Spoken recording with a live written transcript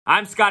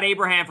I'm Scott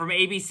Abraham from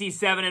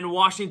ABC7 in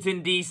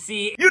Washington,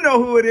 D.C. You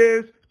know who it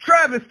is.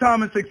 Travis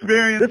Thomas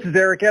Experience. This is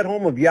Eric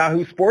Edholm of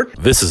Yahoo Sports.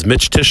 This is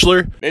Mitch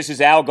Tischler. This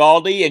is Al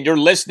Galdi, and you're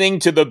listening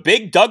to The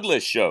Big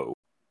Douglas Show.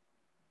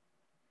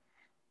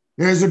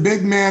 There's a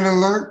big man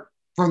alert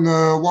from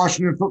the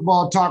Washington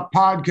Football Talk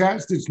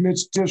podcast. It's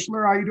Mitch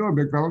Tischler. How you doing,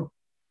 big fella?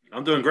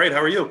 I'm doing great. How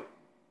are you?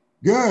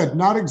 Good.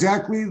 Not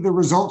exactly the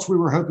results we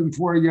were hoping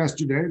for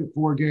yesterday. The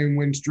 4-game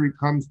win streak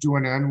comes to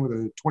an end with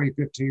a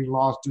 2015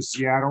 loss to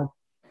Seattle.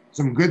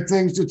 Some good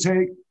things to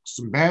take,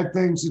 some bad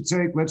things to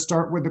take. Let's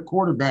start with the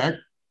quarterback.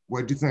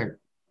 What'd you think?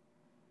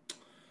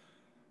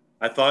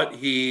 I thought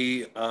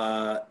he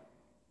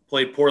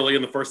played poorly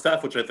in the first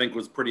half, which I think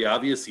was pretty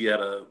obvious. He had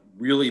a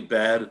really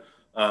bad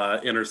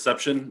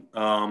interception.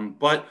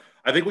 But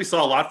I think we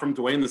saw a lot from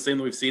Dwayne, the same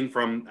that we've seen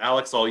from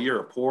Alex all year.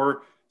 A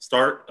poor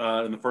start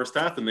in the first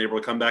half, and they were able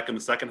to come back in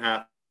the second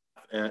half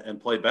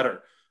and play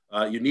better.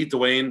 You need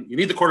Dwayne. You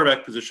need the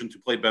quarterback position to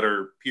play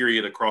better,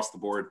 period, across the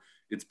board.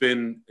 It's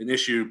been an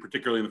issue,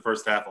 particularly in the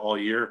first half all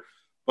year.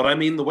 But, I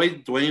mean, the way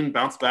Dwayne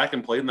bounced back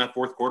and played in that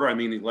fourth quarter, I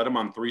mean, he led him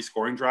on 3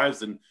 scoring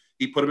drives, and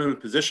he put him in a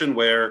position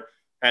where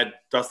had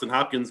Dustin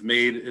Hopkins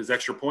made his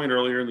extra point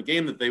earlier in the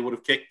game that they would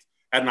have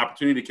had an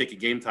opportunity to kick a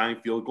game-tying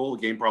field goal.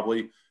 The game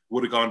probably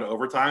would have gone to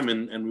overtime,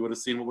 and we would have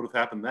seen what would have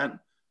happened then.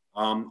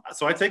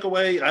 So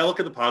I look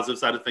at the positive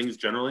side of things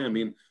generally. I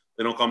mean,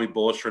 they don't call me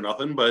bullish for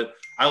nothing, but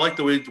I like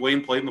the way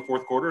Dwayne played in the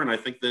fourth quarter, and I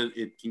think that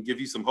it can give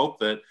you some hope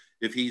that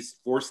if he's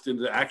forced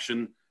into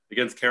action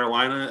against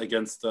Carolina,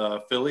 against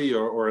Philly,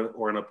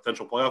 or in a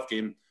potential playoff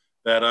game,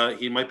 that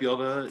he might be able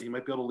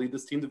to lead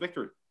this team to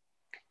victory.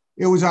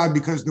 It was odd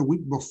because the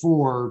week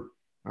before,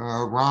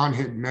 Ron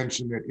had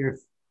mentioned that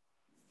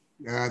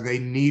if they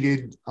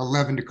needed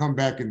 11 to come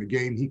back in the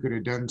game, he could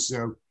have done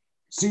so.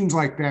 Seems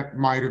like that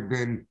might have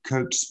been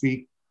coach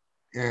speak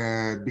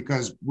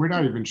because we're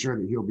not even sure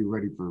that he'll be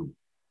ready for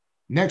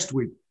next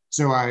week.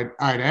 So I'd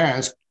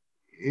ask,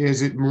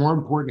 is it more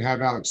important to have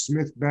Alex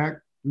Smith back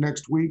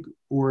next week,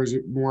 or is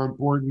it more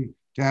important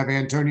to have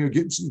Antonio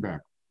Gibson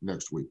back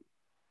next week?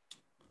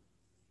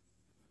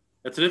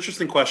 That's an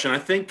interesting question. I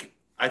think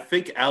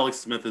Alex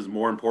Smith is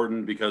more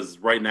important because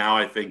right now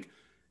I think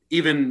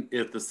even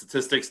if the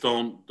statistics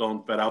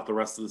don't bet out the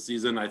rest of the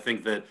season, I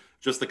think that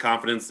just the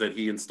confidence that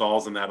he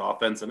installs in that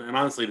offense and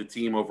honestly the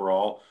team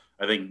overall,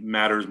 I think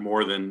matters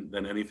more than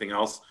anything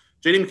else.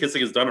 J.D.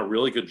 McKissic has done a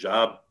really good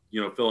job,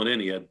 filling in.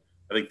 He had,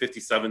 I think,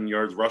 57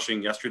 yards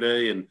rushing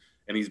yesterday, and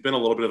he's been a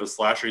little bit of a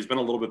slasher. He's been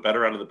a little bit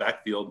better out of the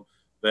backfield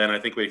than I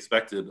think we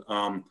expected.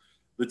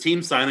 The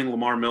team signing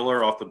Lamar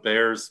Miller off the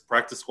Bears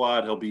practice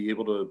squad, he'll be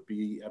able to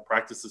be at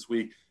practice this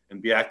week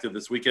and be active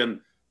this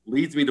weekend,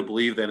 leads me to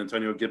believe that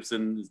Antonio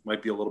Gibson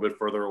might be a little bit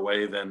further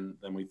away than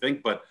we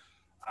think. But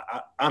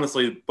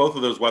honestly, both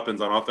of those weapons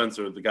on offense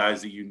are the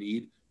guys that you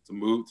need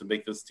to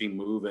make this team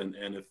move. And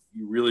if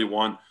you really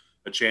want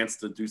a chance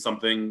to do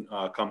something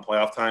come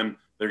playoff time,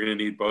 they're going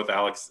to need both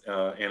Alex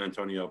and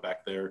Antonio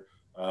back there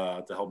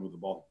to help move the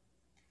ball.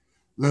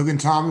 Logan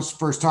Thomas,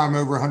 first time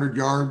over 100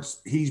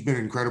 yards. He's been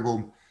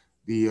incredible.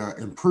 The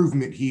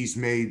improvement he's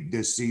made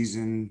this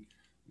season,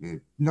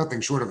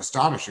 nothing short of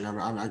astonishing.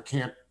 I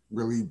can't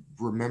really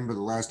remember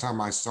the last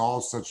time I saw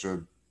such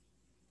a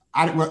 –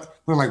 put it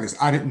like this.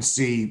 I didn't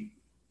see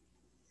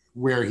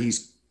where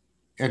he's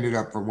ended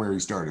up from where he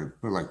started,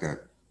 put it like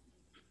that.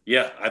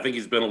 Yeah, I think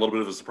he's been a little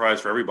bit of a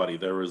surprise for everybody.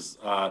 There was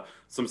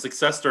some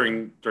success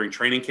during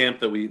training camp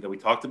that we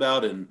talked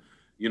about, and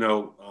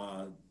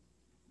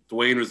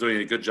Dwayne was doing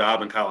a good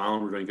job, and Kyle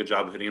Allen were doing a good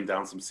job of hitting him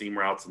down some seam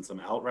routes and some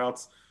out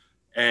routes.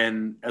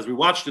 And as we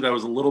watched it, I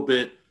was a little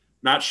bit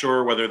not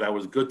sure whether that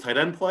was good tight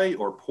end play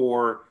or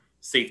poor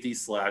safety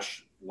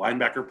 /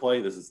 linebacker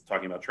play. This is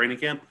talking about training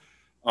camp.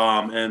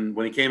 And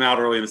when he came out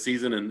early in the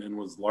season and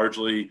was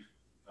largely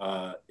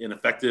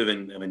ineffective,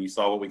 and then you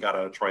saw what we got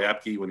out of Troy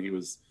Apke when he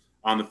was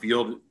on the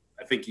field,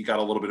 I think you got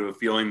a little bit of a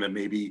feeling that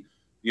maybe,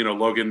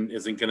 Logan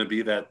isn't going to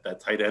be that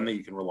tight end that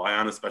you can rely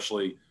on,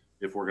 especially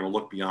if we're going to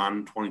look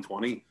beyond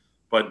 2020.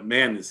 But,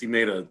 man, he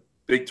made a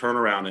big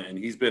turnaround, and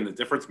he's been a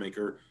difference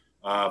maker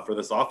for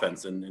this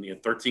offense. And he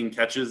had 13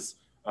 catches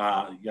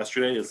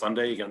yesterday,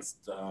 Sunday,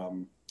 against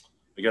the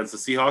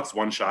Seahawks,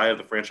 one shy of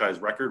the franchise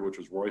record, which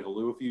was Roy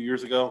Halou a few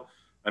years ago.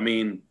 I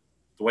mean,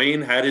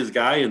 Dwayne had his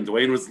guy, and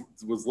Dwayne was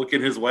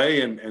looking his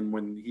way. And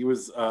when he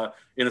was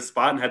in a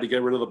spot and had to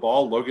get rid of the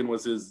ball, Logan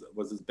was his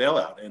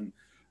bailout. And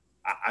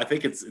I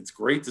think it's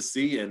great to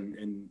see.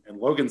 And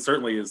Logan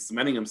certainly is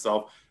cementing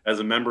himself as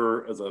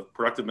a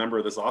productive member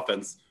of this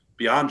offense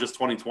beyond just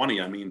 2020.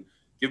 I mean,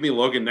 give me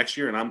Logan next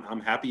year, and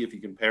I'm happy if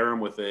you can pair him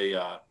with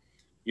a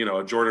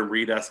Jordan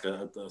Reed-esque,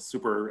 a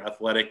super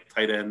athletic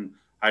tight end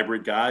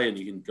hybrid guy, and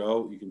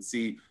you can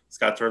see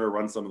Scott Turner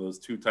run some of those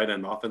 2 tight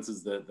end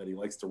offenses that he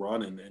likes to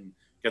run and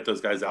get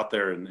those guys out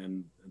there.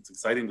 And it's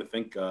exciting to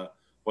think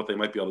what they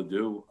might be able to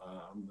do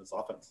on this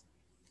offense.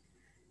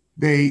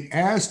 They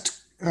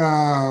asked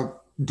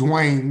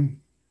Dwayne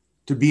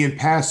to be in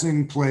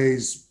passing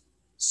plays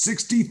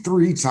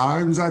 63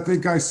 times, I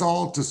think I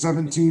saw, to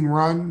 17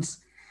 runs.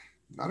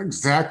 Not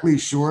exactly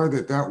sure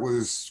that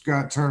was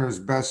Scott Turner's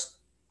best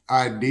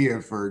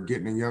idea for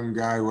getting a young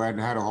guy who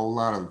hadn't had a whole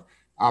lot of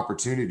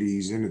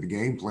opportunities into the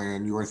game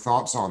plan. Your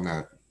thoughts on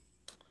that?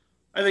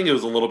 I think it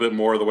was a little bit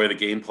more the way the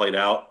game played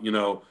out.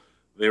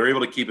 They were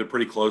able to keep it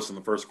pretty close in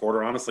the first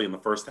quarter, honestly, in the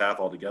first half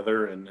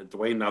altogether. And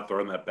Dwayne not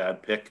throwing that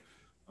bad pick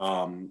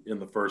in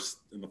the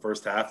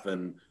first half,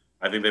 then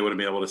I think they would have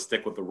been able to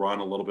stick with the run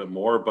a little bit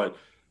more. But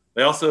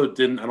they also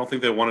didn't. I don't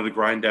think they wanted to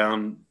grind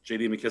down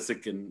J.D.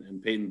 McKissick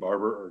and Peyton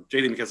Barber, or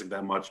J.D. McKissick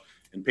that much.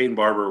 And Peyton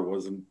Barber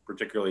wasn't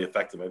particularly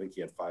effective. I think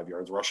he had 5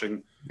 yards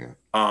rushing. Yeah.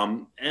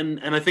 And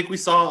I think we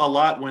saw a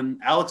lot when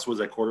Alex was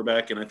at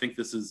quarterback. And I think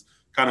this is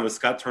kind of a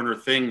Scott Turner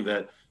thing,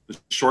 that the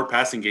short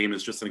passing game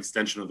is just an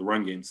extension of the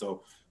run game.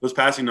 So those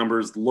passing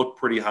numbers look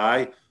pretty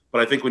high.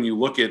 But I think when you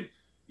look at,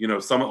 a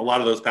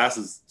lot of those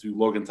passes to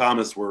Logan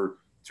Thomas were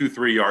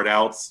 2-3 yard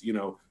outs,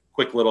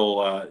 quick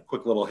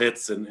little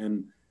hits.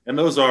 And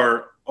those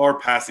are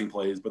passing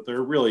plays, but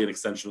they're really an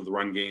extension of the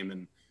run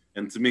game.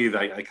 And to me,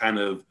 I kind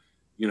of,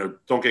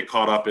 don't get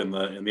caught up in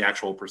the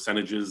actual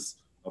percentages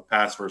of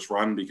pass versus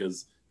run,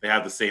 because they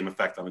have the same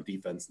effect on the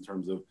defense in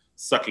terms of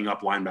sucking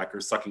up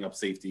linebackers, sucking up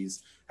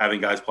safeties, having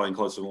guys playing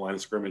closer to the line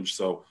of scrimmage.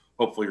 So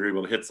hopefully you're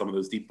able to hit some of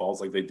those deep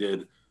balls like they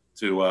did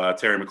to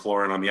Terry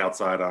McLaurin on the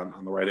outside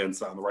on the right end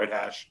side, on the right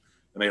hash.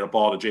 And they had a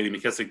ball to J.D.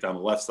 McKissick down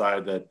the left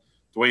side that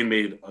Dwayne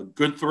made a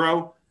good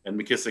throw, and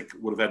McKissick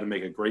would have had to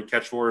make a great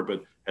catch for it.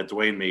 But had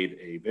Dwayne made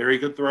a very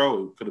good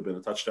throw, it could have been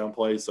a touchdown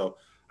play. So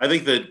I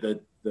think that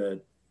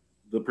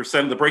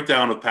the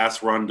breakdown of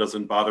pass run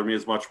doesn't bother me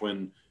as much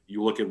when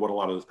you look at what a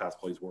lot of those pass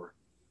plays were.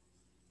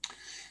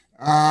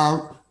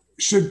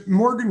 Should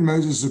Morgan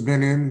Moses have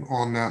been in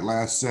on that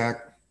last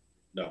sack?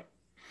 No.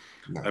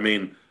 I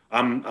mean,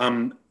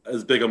 I'm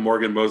as big a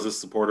Morgan Moses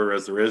supporter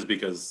as there is,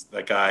 because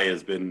that guy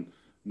has been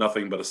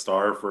nothing but a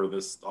star for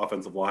this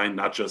offensive line,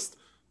 not just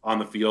on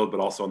the field, but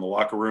also in the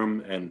locker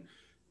room, and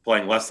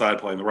playing left side,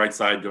 playing the right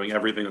side, doing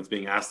everything that's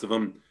being asked of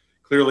him.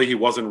 Clearly he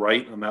wasn't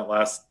right on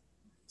that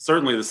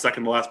certainly the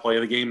second to last play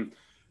of the game.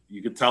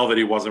 You could tell that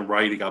he wasn't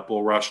right. He got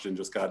bull rushed and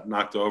just got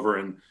knocked over.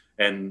 And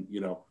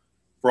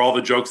for all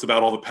the jokes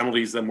about all the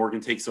penalties that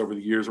Morgan takes over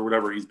the years or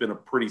whatever, he's been a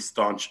pretty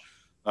staunch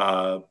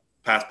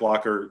pass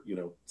blocker,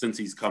 since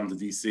he's come to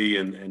DC,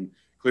 and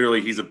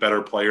clearly he's a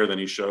better player than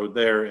he showed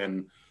there.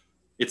 And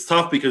it's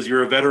tough because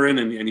you're a veteran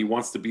and he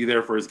wants to be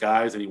there for his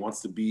guys, and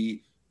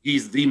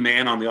he's the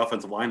man on the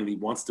offensive line, and he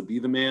wants to be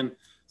the man.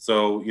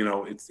 So,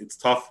 it's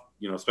tough,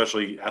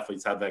 especially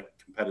athletes have that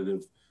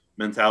competitive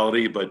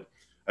mentality. But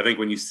I think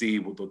when you see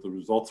what the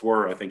results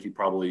were, I think he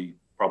probably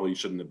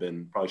shouldn't have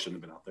been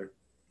out there.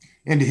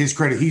 And to his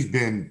credit, he's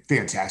been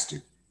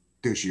fantastic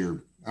this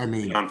year. I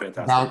mean,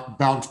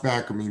 bounce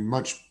back. I mean,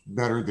 much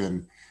better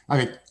than, I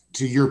think,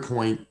 to your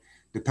point,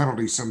 the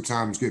penalties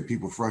sometimes get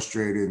people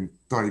frustrated and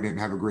thought he didn't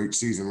have a great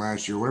season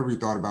last year. Whatever you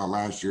thought about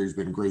last year, he's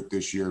been great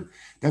this year.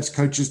 That's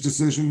coach's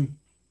decision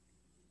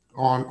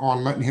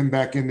on letting him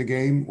back in the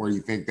game, or you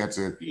think that's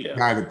a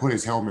guy that put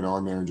his helmet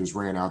on there and just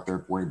ran out there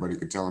before anybody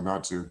could tell him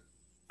not to?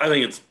 I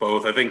think it's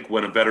both. I think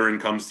when a veteran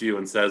comes to you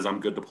and says, I'm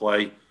good to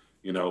play,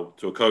 to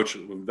a coach,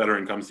 when a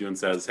veteran comes to you and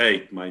says,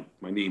 hey, my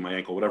knee, my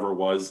ankle, whatever it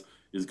was,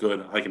 is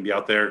good, I can be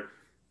out there.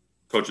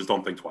 Coaches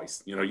don't think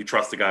twice. You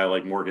trust a guy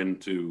like Morgan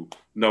to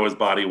know his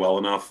body well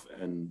enough,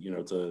 and,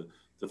 to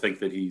think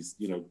that he's,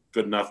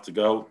 good enough to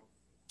go,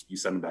 you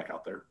send him back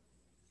out there.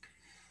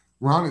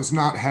 Ron has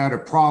not had a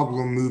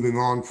problem moving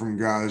on from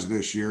guys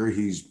this year.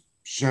 He's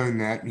shown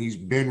that. He's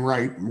been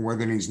right more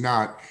than he's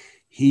not.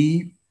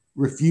 He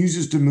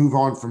refuses to move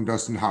on from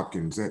Dustin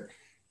Hopkins. That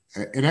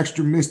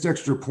an missed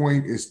extra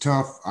point is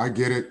tough. I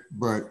get it,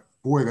 but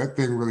boy, that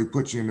thing really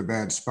puts you in a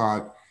bad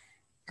spot.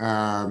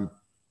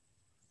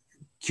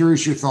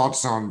 Curious your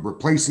thoughts on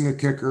replacing a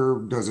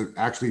kicker. Does it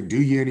actually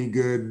do you any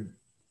good?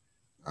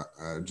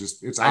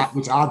 It's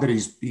odd that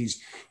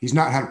he's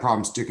not had a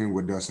problem sticking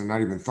with Dustin.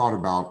 Not even thought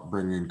about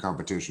bringing in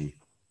competition.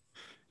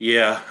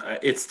 Yeah,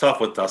 it's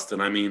tough with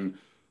Dustin. I mean,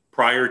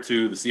 prior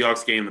to the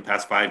Seahawks game, the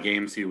past 5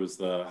 games, he was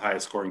the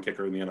highest scoring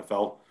kicker in the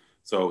NFL.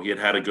 So he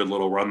had a good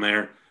little run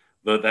there.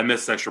 That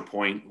missed extra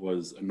point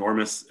was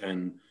enormous.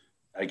 And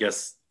I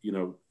guess, I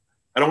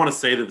don't want to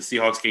say that the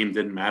Seahawks game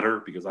didn't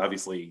matter, because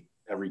obviously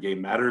every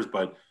game matters.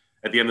 But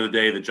at the end of the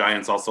day, the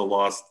Giants also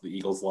lost. The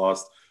Eagles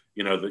lost.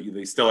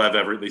 They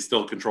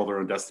still control their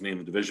own destiny in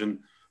the division.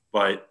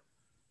 But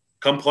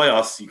come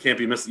playoffs, you can't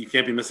be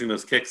missing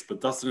those kicks.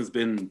 But Dustin has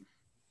been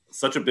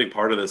such a big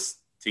part of this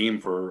team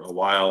for a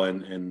while,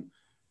 and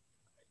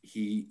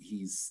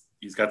he's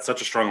got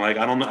such a strong leg.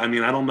 I don't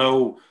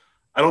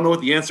know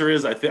what the answer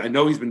is. I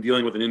know he's been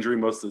dealing with an injury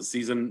most of the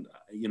season.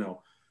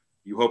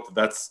 You hope that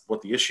that's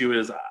what the issue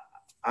is.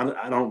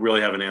 I don't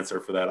really have an answer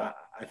for that.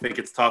 I think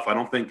it's tough. I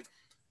don't think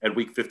at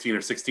week 15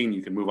 or 16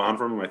 you can move on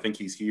from him. I think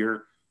he's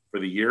here for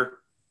the year.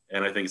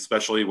 And I think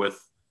especially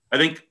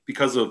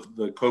because of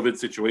the COVID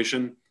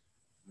situation,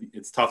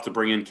 it's tough to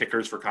bring in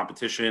kickers for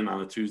competition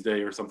on a Tuesday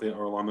or something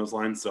or along those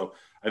lines. So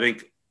I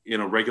think in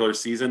a regular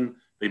season,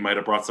 they might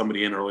have brought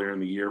somebody in earlier in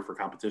the year for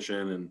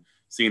competition and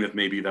seeing if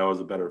maybe that was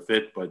a better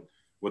fit. But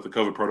with the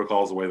COVID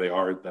protocols the way they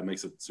are, that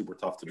makes it super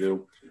tough to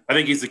do. I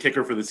think he's the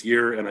kicker for this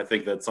year, and I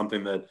think that's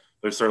something that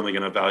they're certainly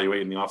going to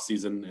evaluate in the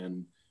offseason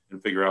and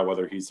figure out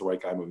whether he's the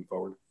right guy moving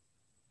forward.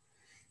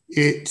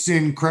 It's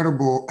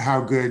incredible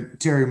how good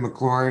Terry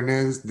McLaurin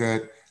is,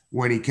 that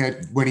when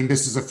he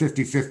misses a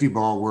 50-50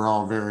 ball, we're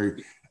all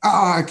very,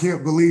 I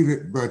can't believe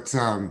it. But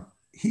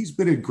he's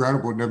been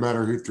incredible no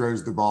matter who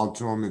throws the ball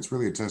to him. It's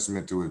really a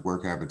testament to his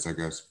work habits, I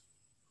guess.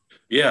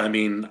 Yeah, I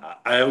mean,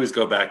 I always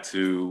go back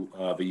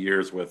to the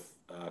years with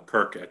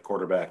Kirk at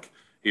quarterback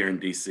here in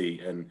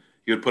DC, and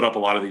he would put up a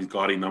lot of these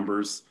gaudy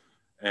numbers,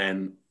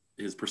 and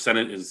his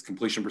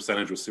completion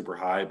percentage was super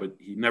high, but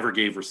he never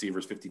gave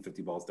receivers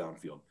 50-50 balls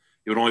downfield.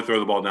 He would only throw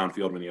the ball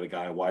downfield when he had a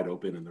guy wide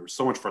open, and there was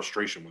so much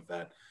frustration with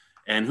that.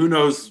 And who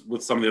knows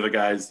with some of the other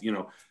guys,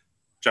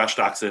 Josh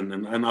Doxson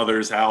and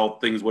others, how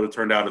things would have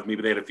turned out if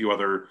maybe they had a few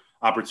other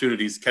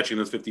opportunities catching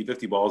those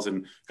 50-50 balls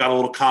and got a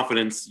little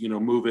confidence,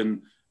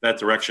 moving that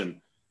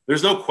direction.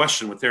 There's no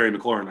question with Terry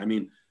McLaurin. I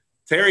mean,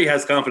 Terry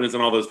has confidence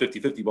in all those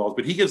 50-50 balls,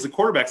 but he gives the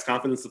quarterbacks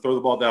confidence to throw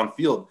the ball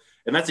downfield.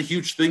 And that's a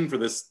huge thing for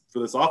this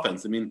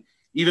offense. I mean,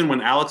 even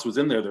when Alex was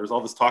in there was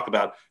all this talk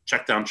about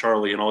check down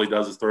Charlie, and all he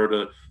does is throw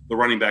to the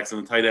running backs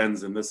and the tight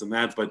ends and this and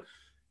that. But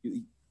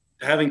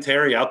having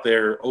Terry out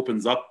there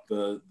opens up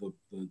the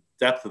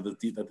depth of that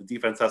the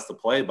defense has to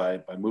play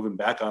by moving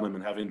back on him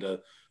and having to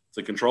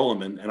control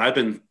him. And I've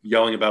been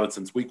yelling about it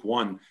since week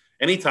one.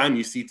 Anytime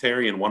you see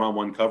Terry in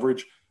one-on-one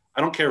coverage, I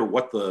don't care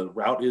what the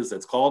route is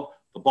that's called,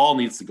 the ball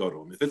needs to go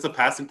to him. If it's a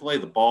passing play,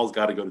 the ball's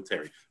got to go to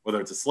Terry, whether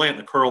it's a slant,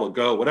 a curl, a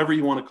go, whatever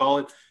you want to call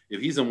it. If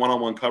he's in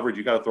one-on-one coverage,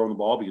 you got to throw him the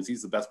ball because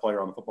he's the best player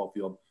on the football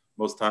field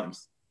most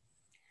times.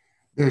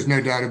 There's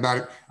no doubt about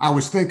it. I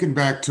was thinking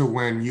back to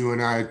when you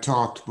and I had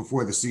talked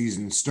before the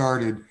season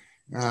started.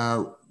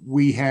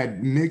 We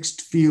had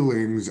mixed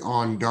feelings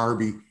on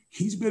Darby.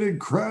 He's been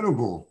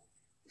incredible.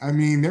 I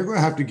mean, they're going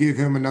to have to give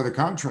him another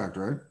contract,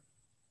 right?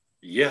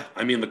 Yeah.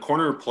 I mean, the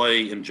corner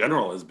play in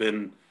general has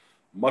been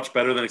much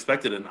better than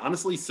expected. And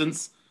honestly,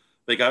 since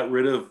they got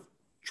rid of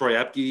Troy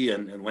Apke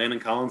and Landon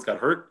Collins got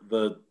hurt,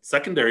 the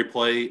secondary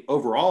play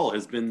overall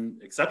has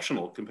been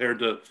exceptional compared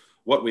to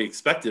what we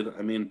expected.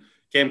 I mean,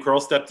 Cam Curl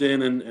stepped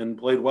in and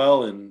played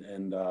well,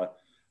 and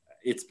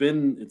it's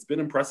been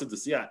impressive to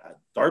see.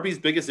 Darby's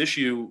biggest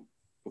issue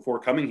before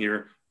coming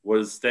here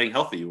was staying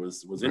healthy,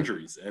 was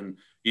injuries, and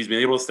he's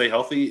been able to stay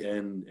healthy,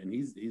 and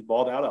he's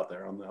balled out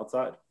there on the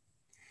outside.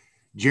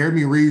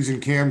 Jeremy Reeves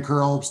and Cam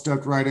Curl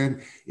stepped right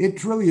in.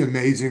 It's really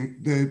amazing.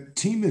 The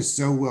team is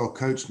so well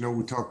coached. I know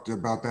we talked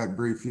about that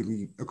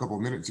briefly a couple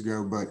of minutes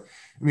ago, but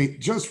I mean,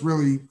 just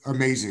really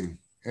amazing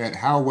at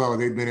how well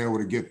they've been able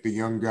to get the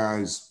young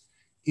guys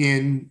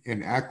in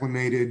and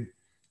acclimated.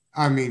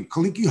 I mean,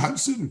 Kaliki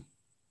Hudson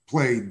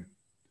played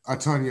a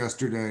ton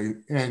yesterday,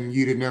 and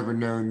you'd have never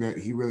known that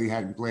he really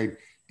hadn't played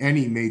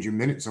any major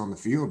minutes on the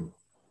field.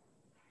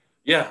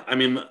 Yeah, I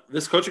mean,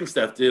 this coaching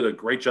staff did a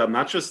great job,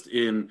 not just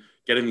in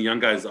getting the young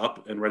guys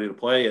up and ready to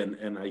play,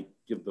 and I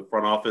give the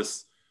front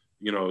office,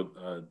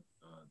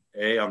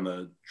 A on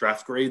the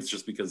draft grades,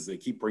 just because they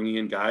keep bringing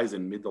in guys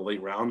in mid to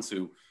late rounds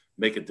who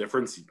make a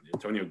difference.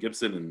 Antonio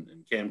Gibson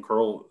and Cam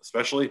Curl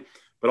especially,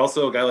 but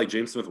also a guy like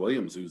James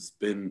Smith-Williams, who's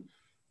been,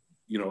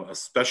 a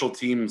special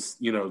teams,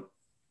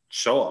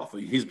 show off.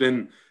 He's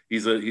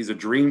a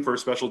dream for a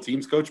special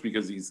teams coach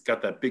because he's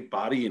got that big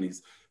body and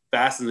he's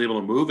fast and able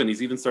to move, and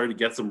he's even started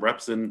to get some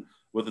reps in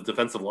with the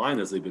defensive line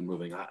as they've been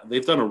moving.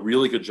 They've done a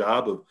really good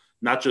job of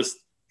not just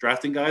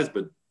drafting guys,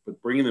 but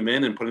bringing them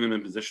in and putting them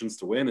in positions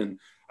to win. And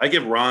I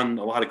give Ron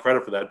a lot of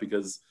credit for that,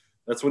 because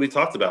that's what he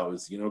talked about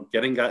was,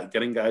 getting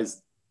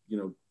guys,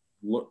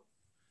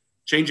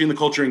 changing the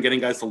culture and getting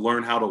guys to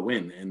learn how to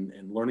win,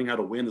 and learning how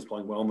to win is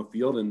playing well in the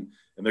field, and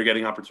they're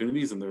getting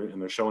opportunities and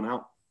they're showing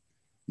out.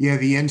 Yeah.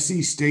 The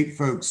NC State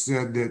folks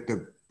said that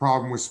the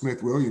problem with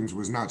Smith-Williams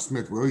was not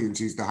Smith-Williams.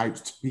 He's the hype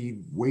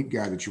speed weight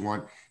guy that you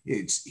want.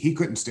 He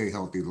couldn't stay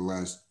healthy the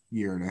last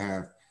year and a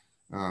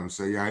half.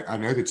 So yeah, I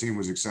know the team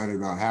was excited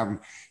about having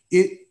him.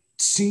 It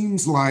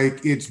seems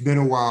like it's been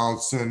a while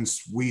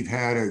since we've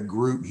had a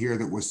group here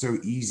that was so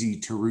easy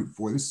to root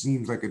for. This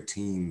seems like a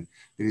team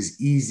that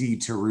is easy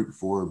to root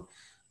for.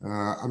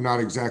 I'm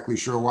not exactly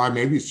sure why.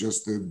 Maybe it's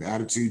just the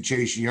attitude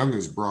Chase Young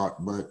has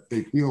brought, but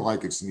they feel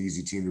like it's an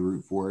easy team to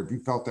root for. Have you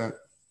felt that?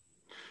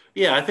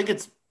 Yeah, I think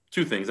it's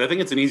two things. I think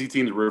it's an easy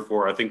team to root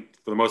for. I think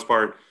for the most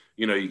part,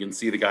 you can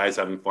see the guys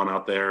having fun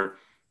out there.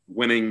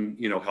 Winning,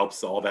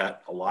 helps all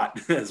that a lot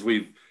as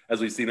we've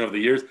seen over the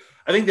years.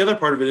 I think the other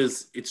part of it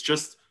is it's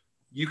just,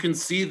 you can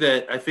see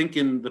that I think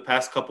in the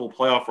past couple of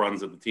playoff runs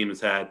that the team has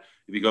had,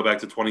 if you go back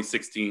to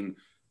 2016,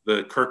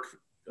 the Kirk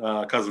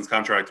Cousins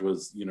contract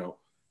was,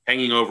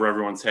 hanging over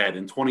everyone's head.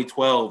 In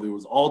 2012, it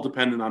was all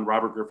dependent on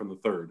Robert Griffin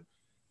III.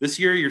 This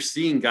year, you're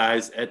seeing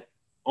guys at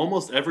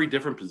almost every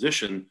different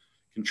position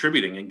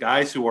contributing, and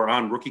guys who are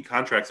on rookie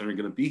contracts and are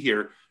going to be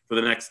here for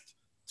the next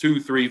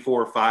 2, 3,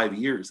 4, 5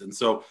 years. And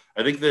so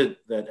I think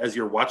that as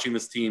you're watching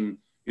this team,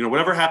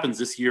 whatever happens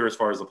this year as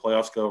far as the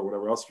playoffs go or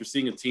whatever else, you're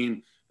seeing a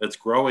team that's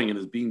growing and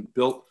is being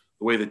built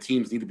the way the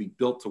teams need to be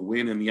built to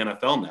win in the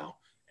NFL now.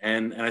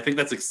 And I think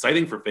that's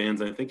exciting for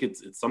fans. And I think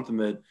it's something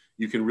that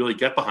you can really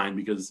get behind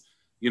because,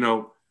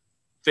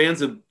 fans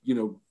have,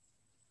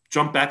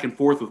 jump back and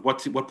forth with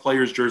what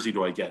player's jersey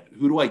do I get?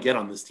 Who do I get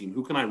on this team?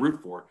 Who can I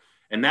root for?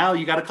 And now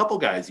you got a couple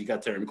guys. You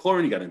got Terry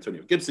McLaurin, you got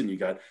Antonio Gibson, you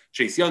got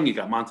Chase Young, you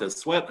got Montez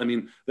Sweat. I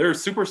mean, there are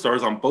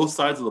superstars on both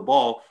sides of the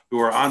ball who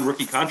are on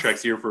rookie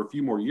contracts here for a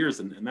few more years,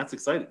 and that's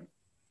exciting.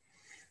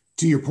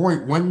 To your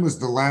point, when was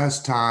the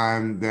last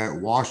time that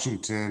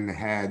Washington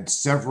had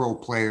several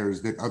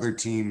players that other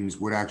teams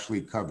would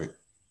actually covet?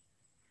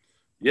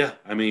 Yeah,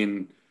 I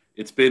mean,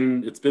 it's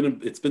been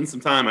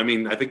some time. I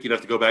mean, I think you'd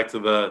have to go back to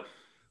the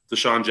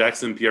Deshaun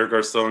Jackson, Pierre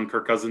Garçon,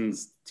 Kirk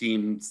Cousins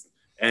teams,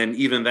 and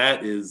even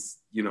that is,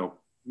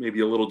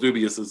 maybe a little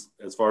dubious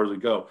as far as we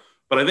go.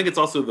 But I think it's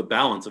also the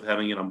balance of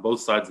having it on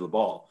both sides of the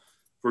ball.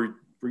 For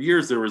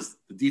years, the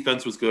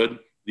defense was good,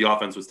 the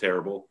offense was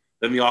terrible.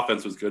 Then the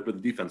offense was good, but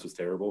the defense was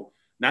terrible.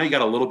 Now you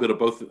got a little bit of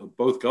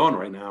both going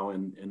right now,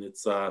 and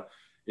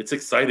it's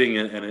exciting,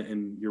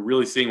 and you're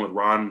really seeing what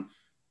Ron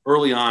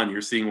early on.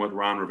 You're seeing what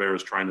Ron Rivera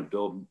is trying to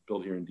build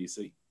here in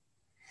DC.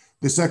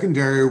 The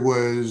secondary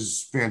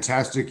was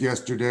fantastic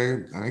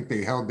yesterday. I think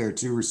they held their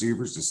two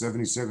receivers to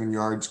 77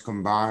 yards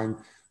combined,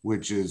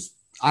 which is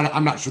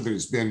I'm not sure that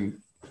it's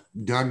been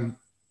done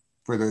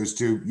for those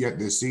two yet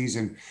this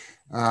season.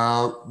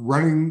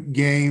 Running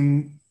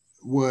game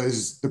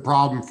was the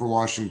problem for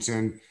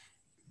Washington.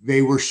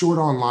 They were short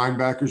on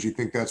linebackers. You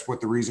think that's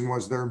what the reason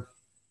was there?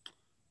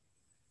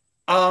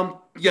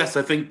 Yes,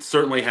 I think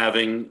certainly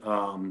having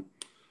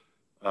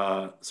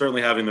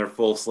their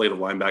full slate of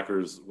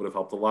linebackers would have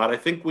helped a lot. I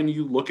think when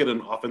you look at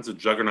an offensive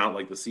juggernaut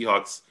like the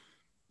Seahawks,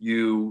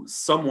 you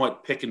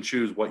somewhat pick and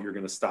choose what you're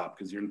going to stop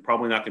because you're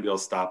probably not going to be able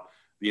to stop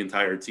the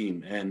entire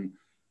team. And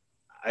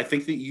I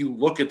think that you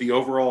look at the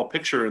overall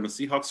picture and the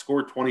Seahawks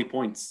scored 20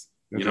 points.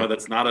 Okay.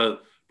 That's not a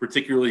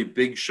particularly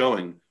big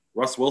showing.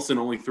 Russ Wilson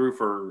only threw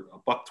for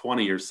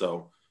 $120 or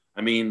so.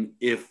 I mean,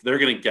 if they're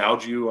going to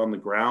gouge you on the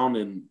ground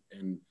and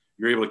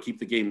you're able to keep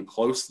the game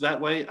close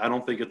that way, I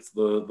don't think it's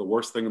the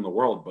worst thing in the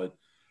world. But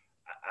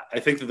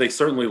I think that they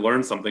certainly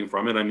learned something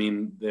from it. I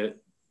mean, that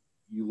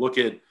you look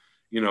at,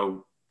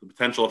 the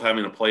potential of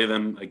having to play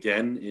them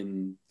again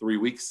in 3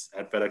 weeks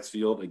at FedEx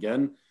Field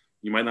again.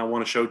 You might not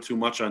want to show too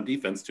much on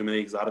defense, too many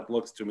exotic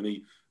looks, too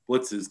many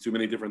blitzes, too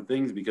many different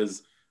things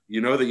because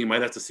that you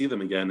might have to see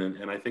them again.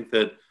 And I think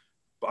that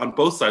on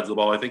both sides of the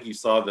ball, I think you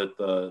saw that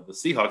the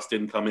Seahawks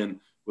didn't come in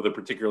with a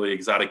particularly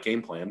exotic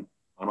game plan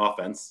on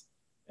offense.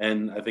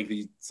 And I think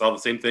you saw the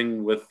same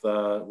thing with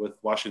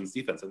Washington's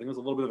defense. I think it was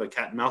a little bit of a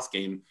cat and mouse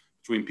game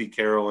between Pete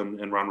Carroll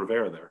and Ron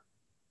Rivera there.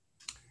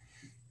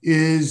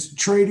 Is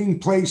Trading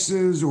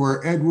Places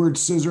or Edward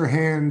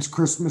Scissorhands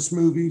Christmas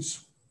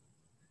movies?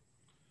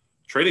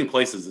 Trading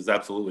Places is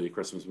absolutely a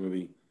Christmas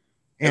movie.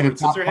 And Edward a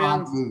top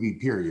Scissorhands? 5 movie,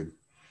 period.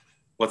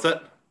 What's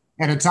that?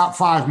 And a top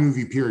 5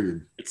 movie,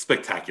 period. It's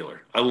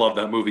spectacular. I love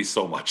that movie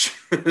so much.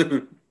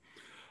 Edward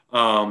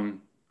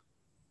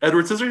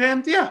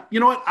Scissorhands, yeah. You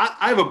know what?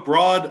 I have a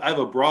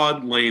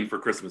broad lane for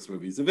Christmas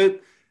movies. If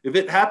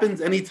it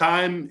happens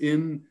anytime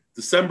in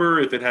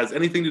December, if it has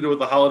anything to do with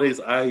the holidays,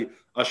 I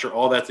usher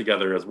all that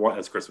together as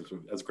a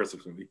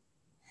Christmas movie.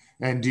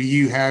 And do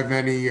you have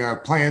any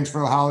plans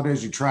for the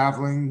holidays? You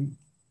traveling?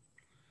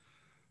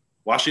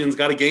 Washington's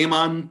got a game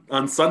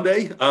on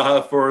Sunday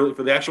for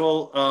the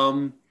actual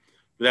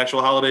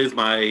holidays.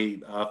 My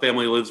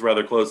family lives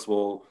rather close.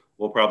 We'll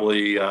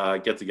probably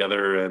get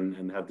together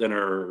and have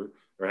dinner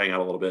or hang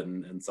out a little bit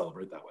and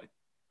celebrate that way.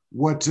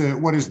 What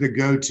is the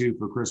go-to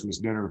for Christmas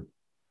dinner?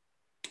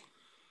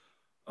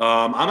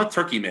 I'm a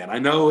turkey man. I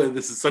know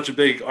this is such a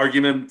big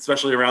argument,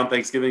 especially around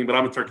Thanksgiving, but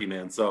I'm a turkey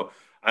man, so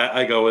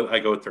I go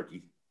with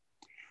turkey.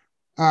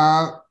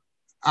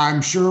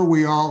 I'm sure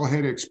we all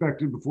had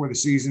expected before the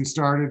season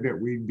started that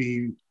we'd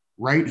be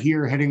right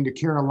here heading to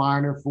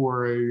Carolina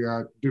for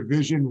a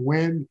division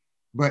win,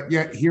 but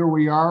yet here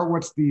we are.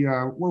 What's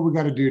what we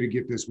got to do to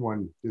get this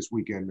one this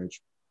weekend,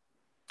 Mitch?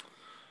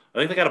 I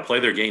think they got to play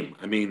their game.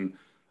 I mean,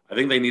 I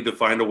think they need to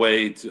find a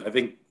way to. I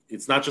think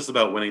it's not just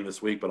about winning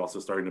this week, but also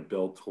starting to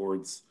build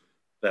towards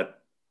that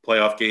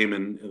playoff game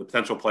and the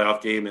potential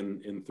playoff game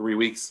in 3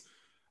 weeks.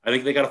 I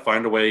think they got to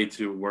find a way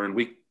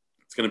to.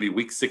 It's going to be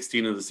week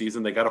 16 of the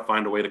season. They got to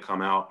find a way to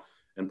come out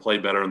and play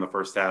better in the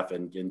first half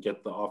and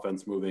get the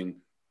offense moving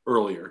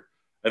earlier.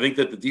 I think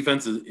that the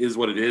defense is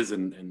what it is,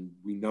 and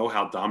we know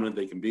how dominant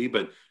they can be,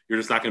 but you're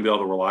just not going to be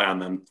able to rely on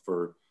them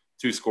for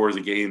 2 scores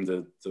a game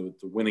to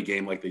win a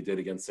game like they did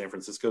against San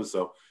Francisco.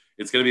 So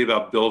it's going to be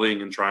about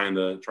building and trying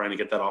to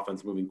get that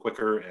offense moving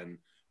quicker and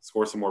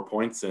score some more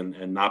points and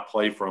not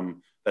play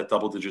from that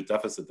double-digit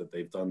deficit that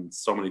they've done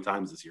so many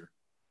times this year.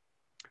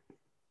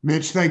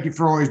 Mitch, thank you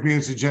for always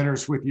being so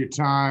generous with your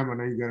time. I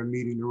know you got a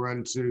meeting to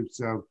run to,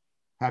 so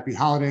happy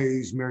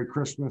holidays, Merry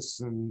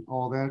Christmas, and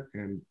all that.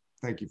 And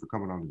thank you for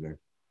coming on today.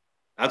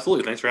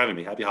 Absolutely. Thanks for having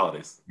me. Happy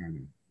holidays. All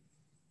right.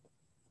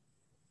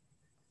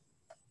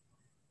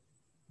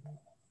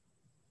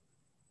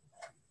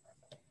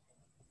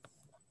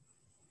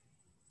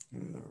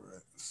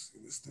 Let's see.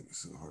 This thing is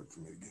so hard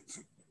for me to get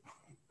to.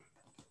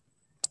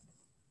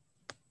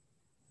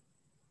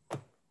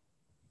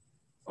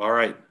 All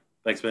right.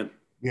 Thanks, Ben.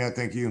 Yeah,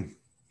 thank you.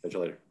 Catch you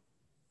later.